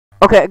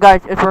Okay,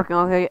 guys, it's working.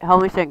 Okay,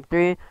 help me sing.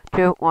 3,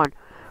 2, 1.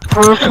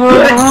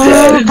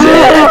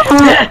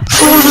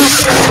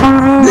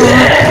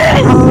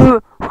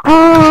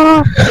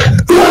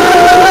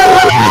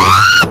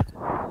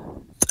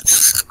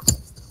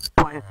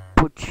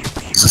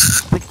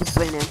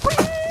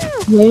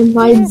 Where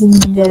my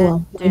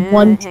vanilla? Hang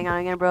on,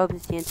 I'm gonna blow up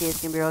his TNT.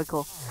 It's gonna be really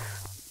cool.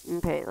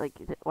 Okay, like,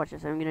 watch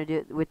this. I'm gonna do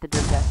it with the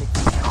dirt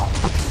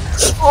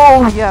graphics.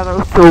 Oh yeah, that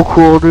was so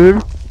cool,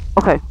 dude.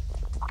 Okay.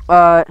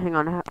 Hang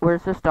on.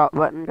 Where's the stop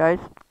button, guys?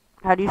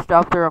 How do you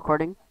stop the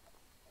recording?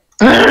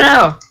 I don't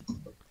know.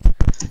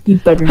 You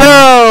better not.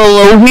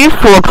 Hello, he's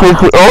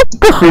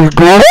this is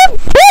good.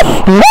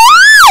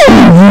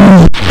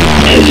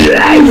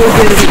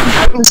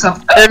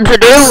 And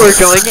today we're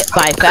joined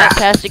by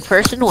Fantastic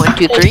Person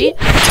 123.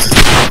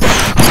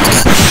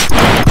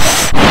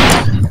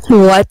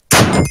 What?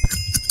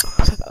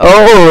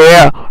 Oh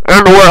yeah,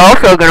 and we're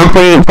also gonna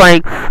be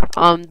playing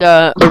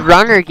the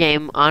runner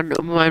game on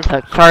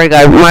Mineplex. Sorry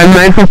guys, my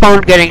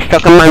microphone's getting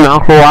stuck in my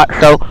mouth a lot,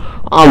 so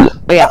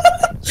yeah.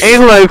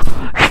 Anyways,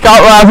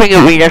 stop laughing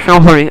at me, that's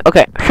not funny.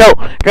 Okay, so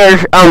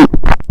there's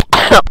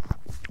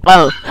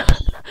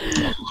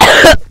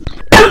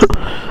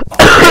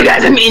Hey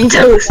guys, I'm eating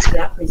toast.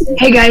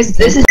 Hey guys,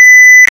 this is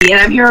and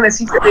I'm here on a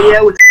secret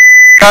video with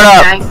shut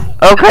up.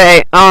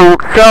 Okay,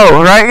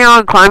 so right now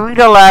I'm climbing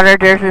the ladder.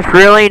 There's this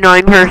really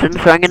annoying person,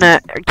 so I'm gonna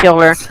kill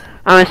her.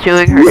 I'm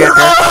assuming her gender.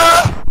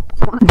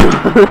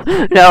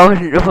 That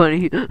wasn't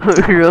funny.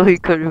 I really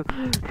could've.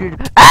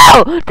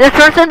 Ow! This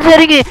person's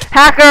hitting me!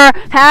 Hacker!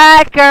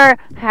 Hacker!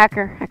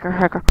 Hacker! Hacker!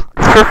 Hacker!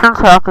 This person's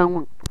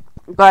hacking.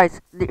 Guys,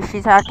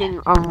 she's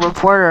hacking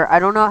reporter. I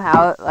don't know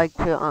how like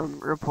to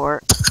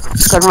report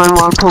because my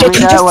mom told me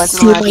that I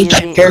wasn't allowed to use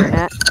the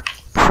internet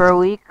for a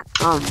week.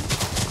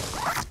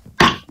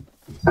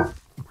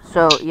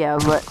 So yeah,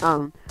 but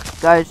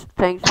guys,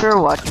 thanks for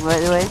watching, by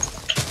the way.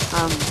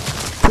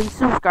 Please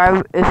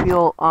subscribe if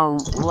you'll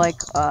like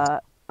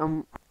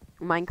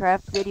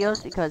Minecraft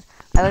videos, because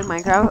I like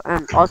Minecraft,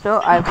 and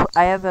also I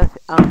have a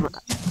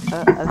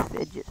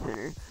fidget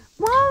spinner.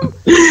 Mom.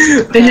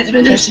 fidget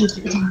spinners.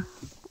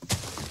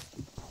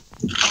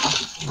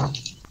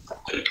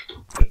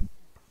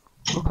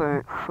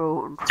 Okay, so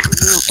I'm trying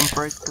to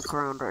break the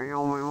ground right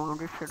now. My mom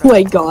just said. Oh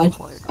my god.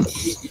 Let's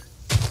see.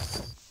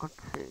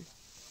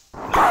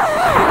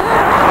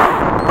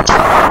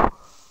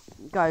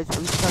 Guys,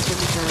 I'm stuck in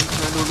the ground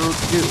and I don't know what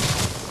to do.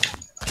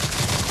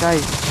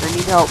 Guys, I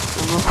need help.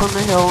 I'm up on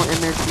the hill and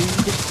there's weed.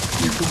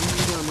 There's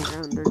weed on the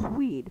ground. There's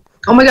weed.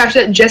 Oh my gosh,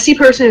 that Jesse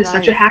person is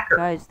such a hacker.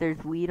 Guys,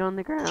 there's weed on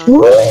the ground. I need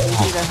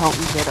you to help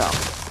me get up.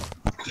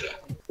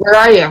 Where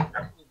are you?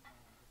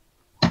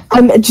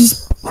 I'm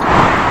just.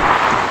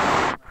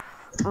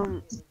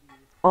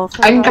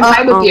 Also, I can come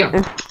hide with you.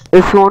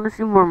 If you want to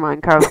see more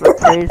Minecraft Let's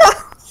Plays,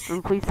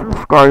 then please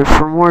subscribe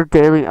for more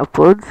daily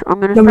uploads. I'm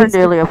gonna start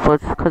daily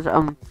uploads because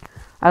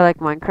I like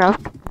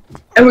Minecraft.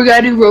 And we're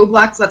gonna do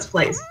Roblox Let's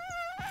Plays.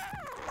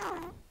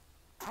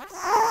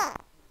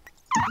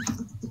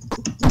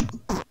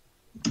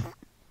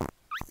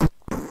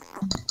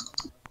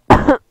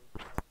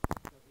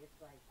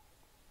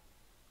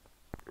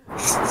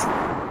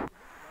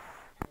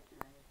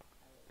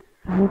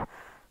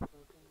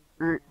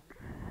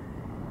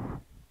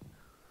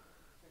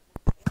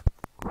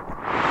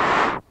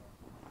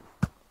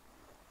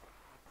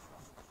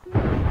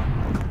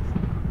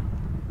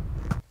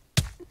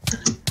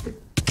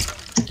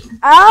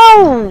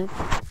 Ow!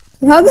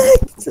 How the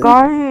heck?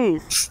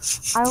 Guys,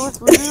 I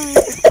was literally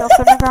stuck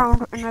in the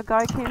ground and a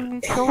guy came and he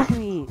killed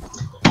me.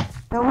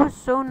 That was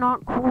so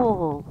not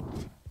cool.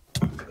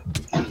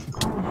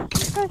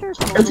 These guys are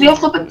Does he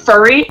also look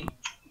furry?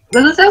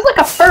 Does it sound like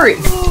a furry?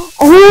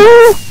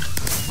 Oh!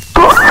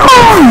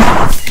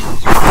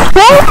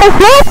 What is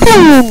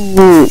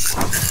happening?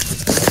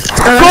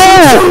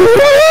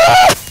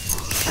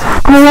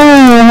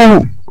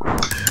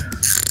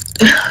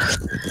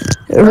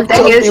 The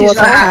thing is, he's not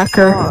a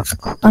hacker.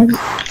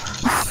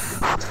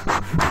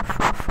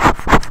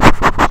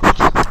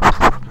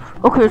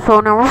 Okay, so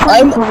now we're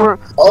playing over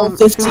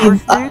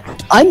 15.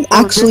 I'm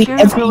actually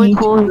every really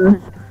cool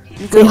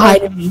YouTuber. you They get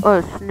hide like, me.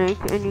 a snake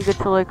and you get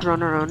to like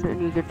run around and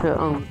you get to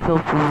kill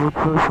people. It's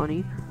really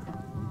funny.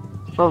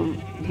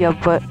 Yeah,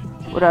 but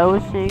what I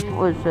was saying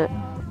was that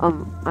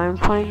I'm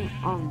playing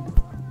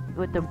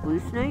with the blue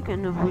snake,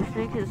 and the blue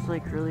snake is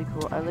like really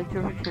cool. I like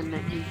to pretend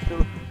that he's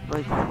the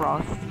like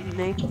frost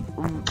snake,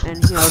 and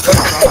he has the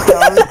frost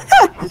powers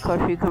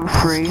because he can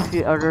freeze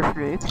the other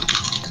snakes.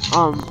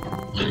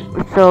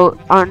 So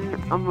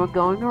I'm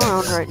going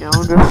around right now,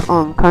 just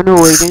kind of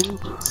waiting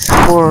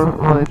for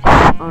like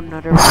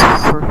another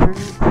person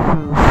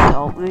to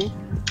help me.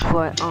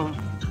 But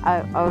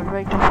I was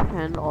like to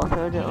pretend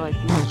also that like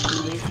you have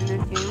teammates in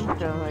this game,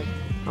 so like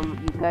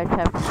you guys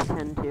have to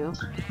pretend too.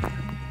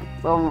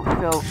 So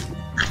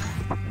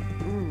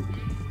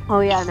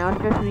oh yeah, now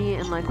it's just me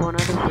and like one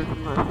other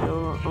person left.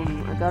 So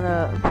I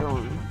gotta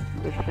film.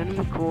 It's gonna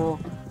be cool.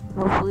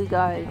 Hopefully,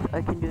 guys,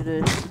 I can do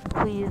this.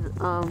 Please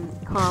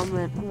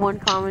comment. 1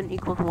 comment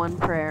equals 1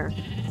 prayer.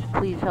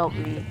 Please help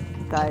me.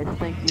 guys.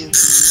 Thank you.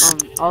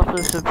 Also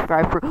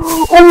subscribe for.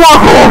 Oh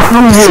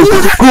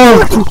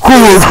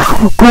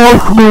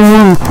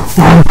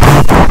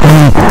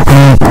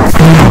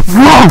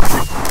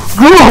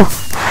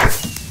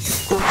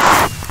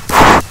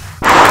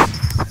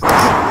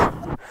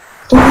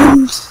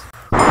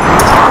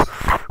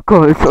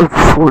Guys, I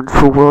just won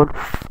so well.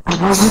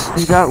 I want to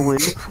see that win.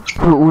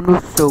 The win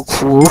was so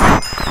cool.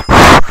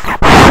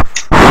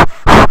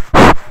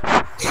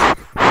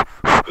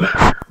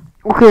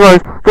 Okay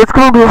guys, that's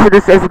gonna be it for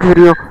this epic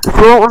video. If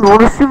you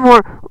want to see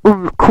more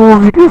cool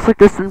videos like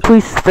this, then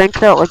please spank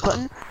that like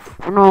button.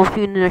 And I'll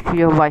see you in the next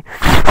video. Bye.